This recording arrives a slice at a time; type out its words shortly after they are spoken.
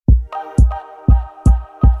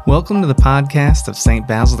Welcome to the podcast of St.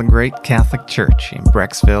 Basil the Great Catholic Church in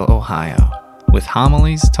Brecksville, Ohio, with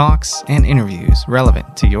homilies, talks, and interviews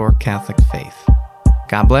relevant to your Catholic faith.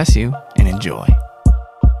 God bless you and enjoy.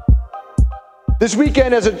 This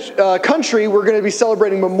weekend as a country, we're going to be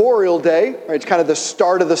celebrating Memorial Day. Right? It's kind of the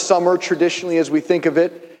start of the summer traditionally as we think of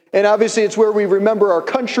it. And obviously it's where we remember our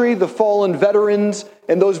country, the fallen veterans,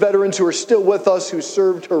 and those veterans who are still with us, who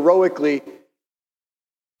served heroically.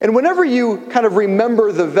 And whenever you kind of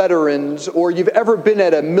remember the veterans, or you've ever been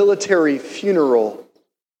at a military funeral,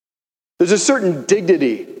 there's a certain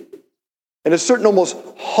dignity and a certain almost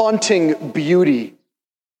haunting beauty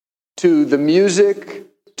to the music,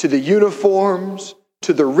 to the uniforms,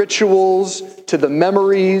 to the rituals, to the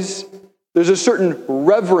memories. There's a certain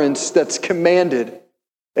reverence that's commanded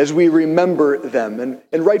as we remember them.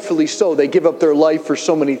 And rightfully so, they give up their life for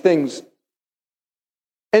so many things.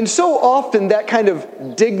 And so often that kind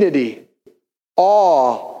of dignity,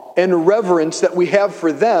 awe, and reverence that we have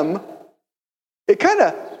for them, it kind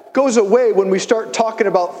of goes away when we start talking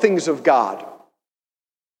about things of God.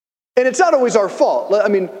 And it's not always our fault. I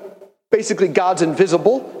mean, basically God's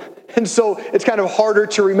invisible, and so it's kind of harder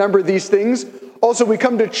to remember these things. Also, we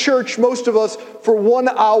come to church, most of us, for 1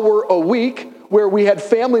 hour a week, where we had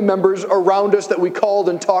family members around us that we called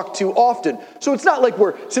and talked to often. So it's not like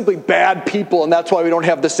we're simply bad people and that's why we don't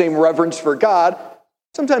have the same reverence for God.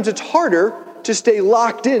 Sometimes it's harder to stay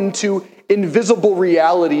locked into invisible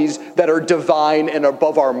realities that are divine and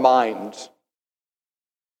above our minds.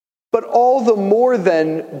 But all the more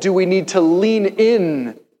then do we need to lean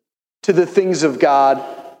in to the things of God,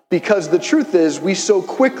 because the truth is we so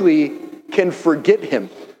quickly can forget Him.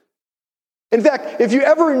 In fact, if you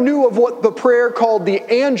ever knew of what the prayer called the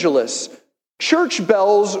Angelus, church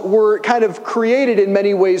bells were kind of created in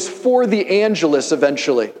many ways for the Angelus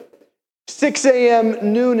eventually. 6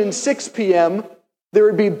 a.m., noon, and 6 p.m., there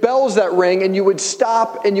would be bells that ring, and you would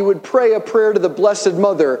stop and you would pray a prayer to the Blessed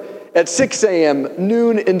Mother at 6 a.m.,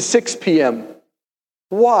 noon, and 6 p.m.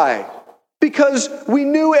 Why? Because we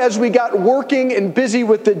knew as we got working and busy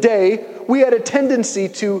with the day, we had a tendency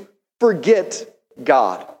to forget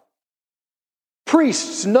God.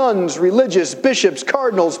 Priests, nuns, religious, bishops,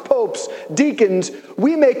 cardinals, popes, deacons,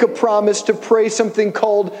 we make a promise to pray something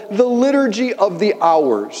called the Liturgy of the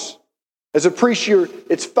Hours. As a priest,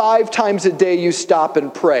 it's 5 times a day you stop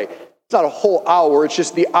and pray. It's not a whole hour, it's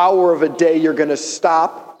just the hour of a day you're going to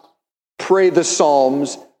stop, pray the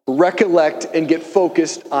Psalms, recollect, and get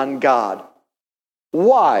focused on God.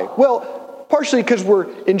 Why? Well, partially because we're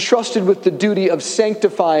entrusted with the duty of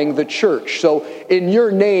sanctifying the church. So in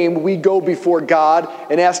your name, we go before God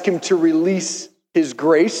and ask Him to release His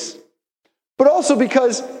grace. But also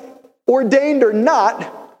because, ordained or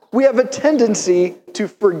not, we have a tendency to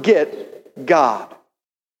forget God.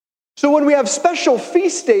 So when we have special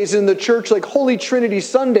feast days in the church like Holy Trinity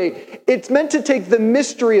Sunday, it's meant to take the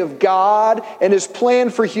mystery of God and His plan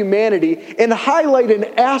for humanity and highlight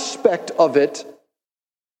an aspect of it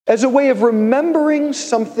as a way of remembering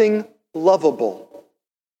something lovable.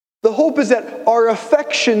 The hope is that our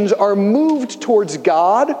affections are moved towards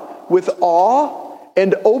God with awe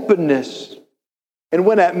and openness. And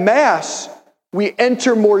when at Mass, we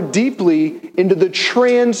enter more deeply into the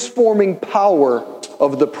transforming power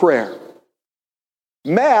of the prayer.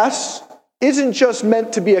 Mass isn't just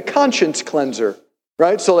meant to be a conscience cleanser,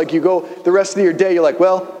 right? So like you go the rest of your day, you're like,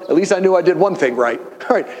 well, at least I knew I did one thing right.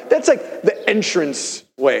 All right, that's like the entrance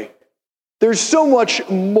way. There's so much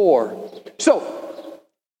more. So,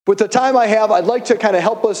 with the time I have, I'd like to kind of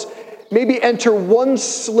help us maybe enter one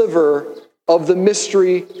sliver of the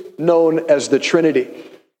mystery known as the Trinity.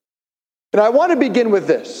 And I want to begin with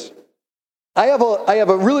this. I have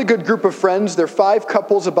a really good group of friends. They're 5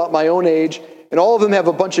 couples about my own age, and all of them have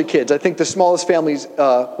a bunch of kids. I think the smallest family's,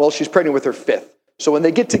 she's pregnant with her 5th. So when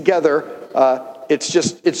they get together, it's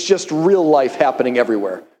just real life happening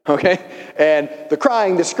everywhere. Okay? And the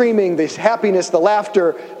crying, the screaming, the happiness, the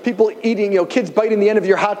laughter, people eating, kids biting the end of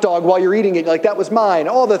your hot dog while you're eating it, like that was mine,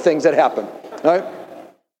 all the things that happen. All right?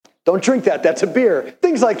 Don't drink that, that's a beer.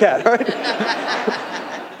 Things like that, all right?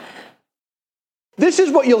 This is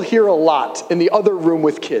what you'll hear a lot in the other room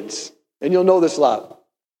with kids, and you'll know this a lot.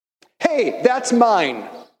 Hey, that's mine.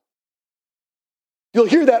 You'll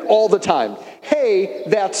hear that all the time. Hey,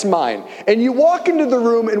 that's mine. And you walk into the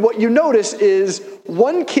room and what you notice is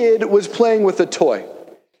one kid was playing with a toy.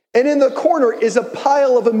 And in the corner is a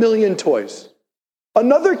pile of 1,000,000 toys.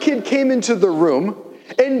 Another kid came into the room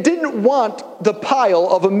and didn't want the pile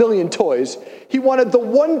of 1,000,000 toys. He wanted the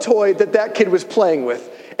one toy that kid was playing with.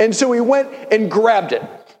 And so he went and grabbed it.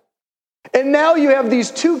 And now you have these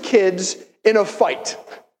 2 kids in a fight.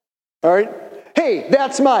 All right? hey,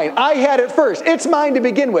 that's mine. I had it first. It's mine to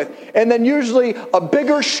begin with. And then usually a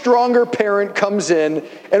bigger, stronger parent comes in,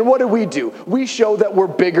 and what do? We show that we're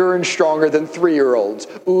bigger and stronger than 3-year-olds.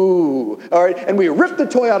 Ooh, all right? And we rip the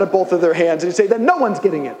toy out of both of their hands and say that no one's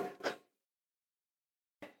getting it.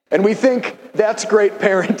 And we think that's great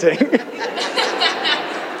parenting.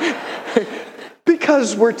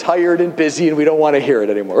 Because we're tired and busy and we don't want to hear it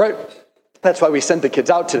anymore, right? That's why we sent the kids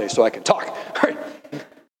out today, so I can talk. All right.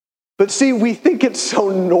 But see, we think it's so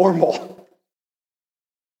normal.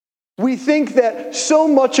 We think that so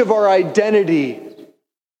much of our identity,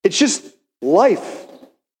 it's just life,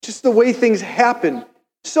 just the way things happen.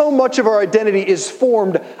 So much of our identity is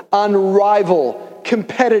formed on rival,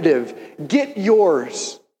 competitive, get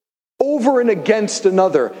yours, over and against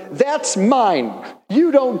another. That's mine.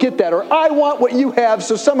 You don't get that. Or I want what you have,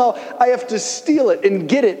 so somehow I have to steal it and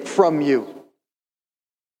get it from you.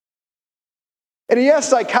 And yes,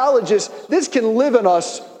 psychologists, this can live in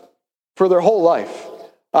us for their whole life.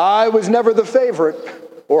 I was never the favorite.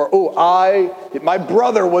 Or, my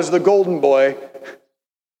brother was the golden boy.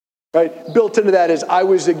 Right? Built into that is I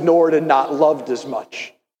was ignored and not loved as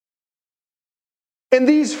much. And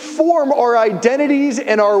these form our identities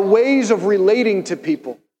and our ways of relating to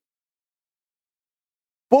people.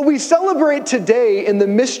 What we celebrate today in the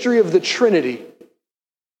mystery of the Trinity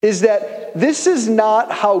is that this is not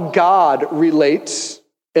how God relates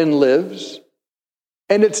and lives,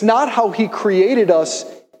 and it's not how He created us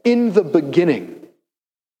in the beginning.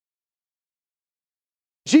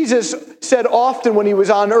 Jesus said often when He was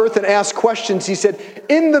on earth and asked questions, He said,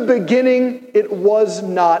 "In the beginning, it was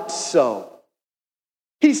not so."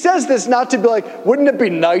 He says this not to be like, wouldn't it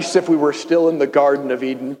be nice if we were still in the Garden of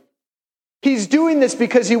Eden? He's doing this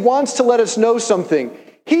because He wants to let us know something.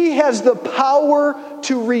 He has the power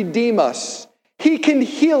to redeem us. He can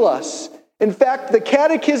heal us. In fact, the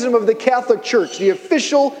Catechism of the Catholic Church, the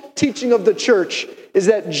official teaching of the Church, is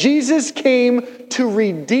that Jesus came to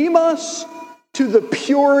redeem us to the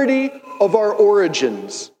purity of our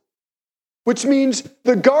origins. Which means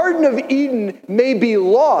the Garden of Eden may be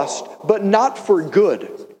lost, but not for good.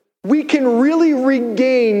 We can really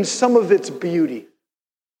regain some of its beauty.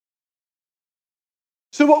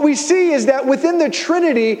 So what we see is that within the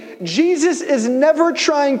Trinity, Jesus is never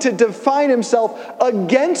trying to define Himself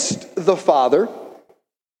against the Father,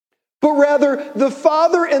 but rather the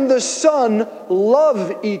Father and the Son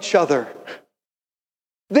love each other.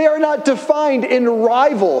 They are not defined in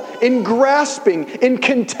rival, in grasping, in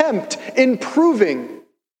contempt, in proving,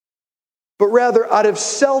 but rather out of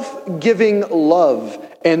self-giving love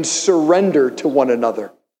and surrender to one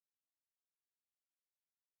another.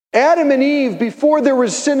 Adam and Eve, before there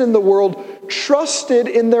was sin in the world, trusted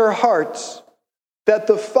in their hearts that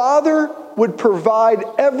the Father would provide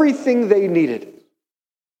everything they needed.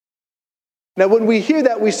 Now, when we hear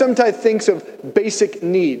that, we sometimes think of basic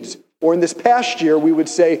needs. Or in this past year, we would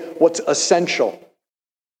say what's essential.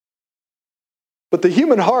 But the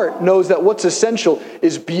human heart knows that what's essential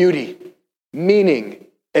is beauty, meaning,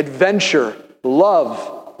 adventure,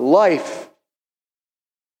 love, life.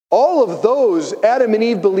 All of those, Adam and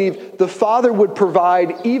Eve believed the Father would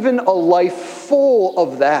provide even a life full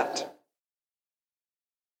of that.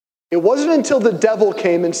 It wasn't until the devil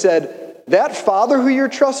came and said, that Father who you're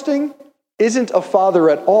trusting isn't a father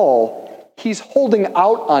at all. He's holding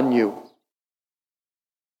out on you.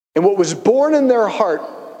 And what was born in their heart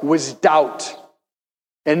was doubt.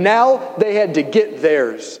 And now they had to get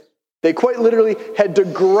theirs. They quite literally had to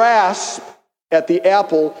grasp at the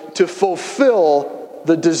apple to fulfill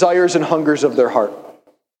the desires and hungers of their heart.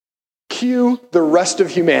 Cue the rest of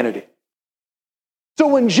humanity. So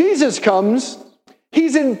when Jesus comes,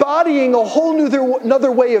 He's embodying a whole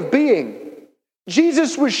another way of being.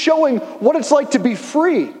 Jesus was showing what it's like to be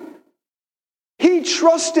free. He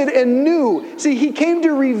trusted and knew. See, He came to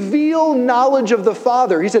reveal knowledge of the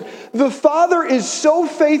Father. He said, the Father is so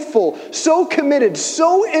faithful, so committed,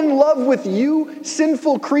 so in love with you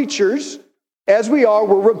sinful creatures, as we are,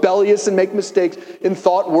 we're rebellious and make mistakes in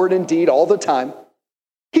thought, word, and deed all the time.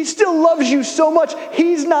 He still loves you so much,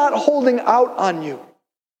 He's not holding out on you.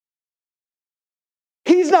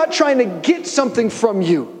 He's not trying to get something from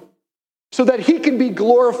you so that He can be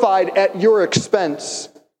glorified at your expense.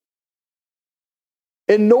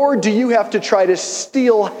 And nor do you have to try to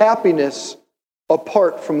steal happiness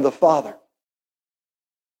apart from the Father.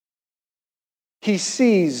 He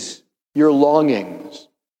sees your longings.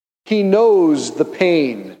 He knows the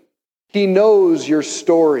pain. He knows your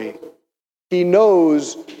story. He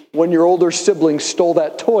knows when your older sibling stole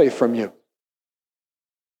that toy from you.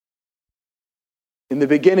 In the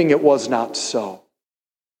beginning, it was not so.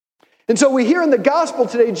 And so we hear in the gospel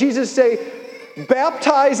today, Jesus say,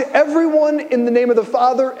 baptize everyone in the name of the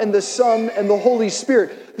Father and the Son and the Holy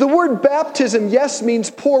Spirit. The word baptism, yes, means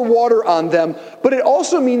pour water on them, but it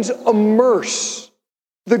also means immerse.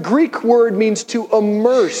 The Greek word means to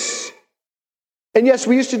immerse. And yes,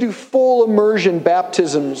 we used to do full immersion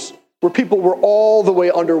baptisms where people were all the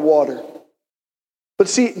way underwater. But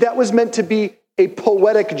see, that was meant to be a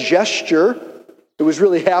poetic gesture. It was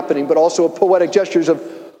really happening, but also a poetic gesture of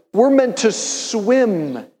we're meant to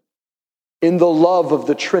swim in the love of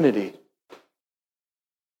the Trinity.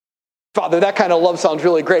 Father, that kind of love sounds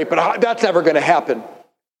really great, but that's never going to happen.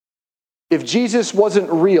 If Jesus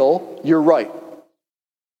wasn't real, you're right.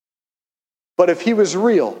 But if he was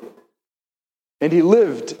real, and he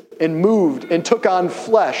lived and moved and took on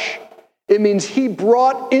flesh, it means he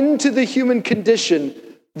brought into the human condition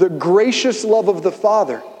the gracious love of the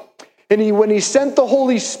Father. And when he sent the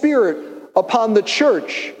Holy Spirit upon the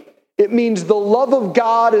church, it means the love of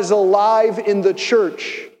God is alive in the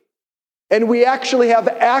church. And we actually have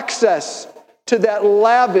access to that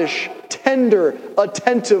lavish, tender,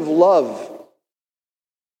 attentive love.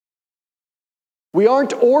 We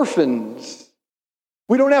aren't orphans.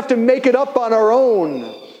 We don't have to make it up on our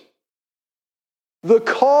own. The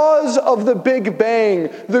cause of the Big Bang,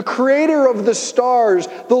 the creator of the stars,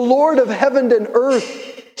 the Lord of heaven and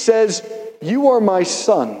earth says, "You are my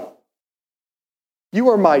son. You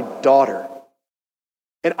are my daughter.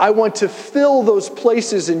 And I want to fill those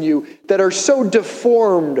places in you that are so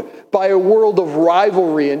deformed by a world of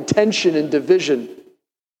rivalry and tension and division,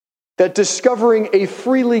 that discovering a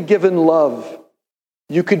freely given love,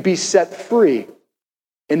 you could be set free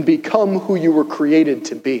and become who you were created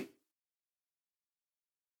to be."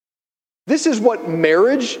 This is what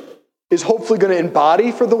marriage is hopefully going to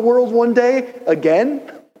embody for the world one day, again,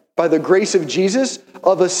 by the grace of Jesus,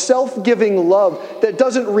 of a self-giving love that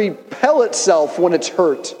doesn't repel itself when it's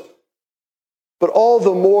hurt, but all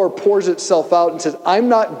the more pours itself out and says, "I'm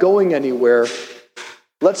not going anywhere.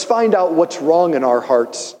 Let's find out what's wrong in our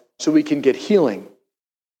hearts so we can get healing."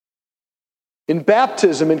 In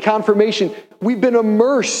baptism and confirmation, we've been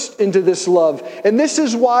immersed into this love. And this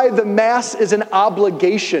is why the Mass is an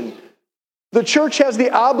obligation. The church has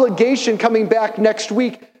the obligation coming back next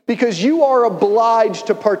week because you are obliged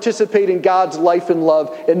to participate in God's life and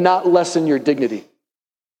love and not lessen your dignity.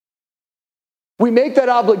 We make that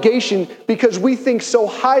obligation because we think so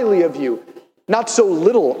highly of you, not so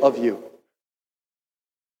little of you.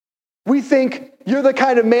 We think you're the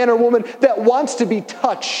kind of man or woman that wants to be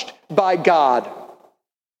touched by God.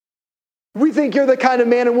 We think you're the kind of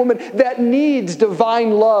man and woman that needs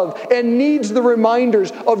divine love and needs the reminders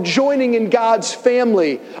of joining in God's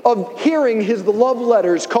family, of hearing his love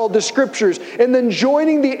letters called the Scriptures, and then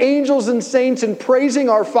joining the angels and saints in praising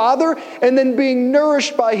our Father, and then being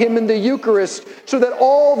nourished by him in the Eucharist, so that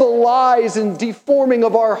all the lies and deforming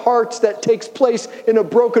of our hearts that takes place in a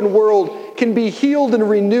broken world can be healed and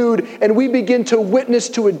renewed, and we begin to witness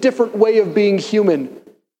to a different way of being human.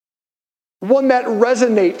 One that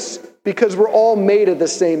resonates because we're all made of the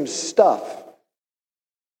same stuff.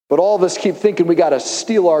 But all of us keep thinking we got to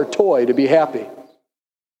steal our toy to be happy.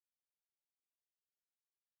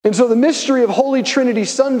 And so the mystery of Holy Trinity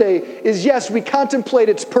Sunday is, yes, we contemplate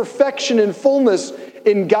its perfection and fullness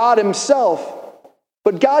in God himself.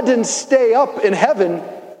 But God didn't stay up in heaven.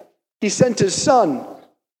 He sent his Son,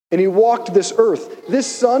 and he walked this earth. This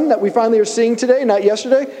Son that we finally are seeing today, not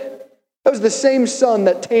yesterday, that was the same Son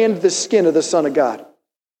that tanned the skin of the Son of God.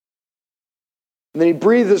 And then he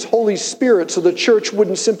breathed his Holy Spirit so the church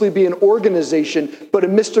wouldn't simply be an organization, but a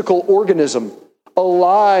mystical organism,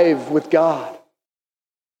 alive with God.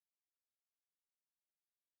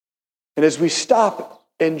 And as we stop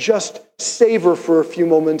and just savor for a few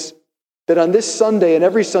moments that on this Sunday and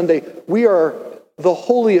every Sunday, we are the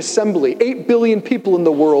Holy Assembly, 8 billion people in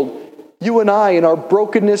the world, you and I in our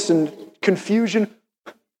brokenness and confusion,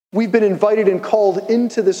 we've been invited and called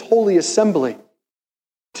into this Holy Assembly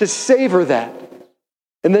to savor that.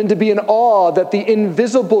 And then to be in awe that the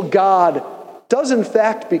invisible God does in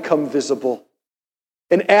fact become visible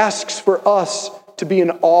and asks for us to be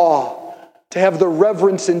in awe, to have the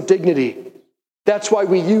reverence and dignity. That's why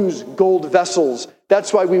we use gold vessels.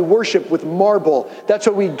 That's why we worship with marble. That's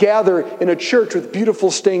why we gather in a church with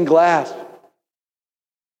beautiful stained glass.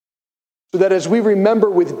 So that as we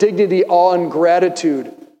remember with dignity, awe, and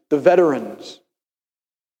gratitude the veterans,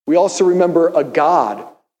 we also remember a God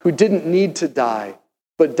who didn't need to die,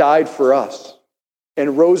 but died for us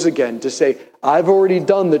and rose again to say, I've already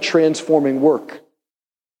done the transforming work.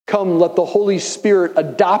 Come, let the Holy Spirit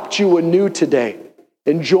adopt you anew today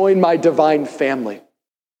and join my divine family.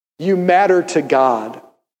 You matter to God.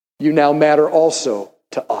 You now matter also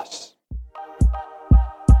to us.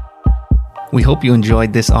 We hope you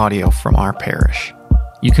enjoyed this audio from our parish.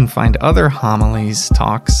 You can find other homilies,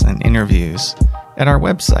 talks, and interviews at our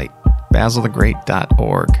website,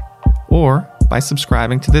 basilthegreat.org, or by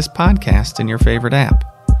subscribing to this podcast in your favorite app.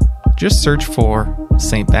 Just search for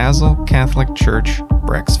St. Basil Catholic Church,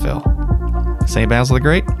 Brecksville. St. Basil the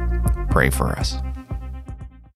Great, pray for us.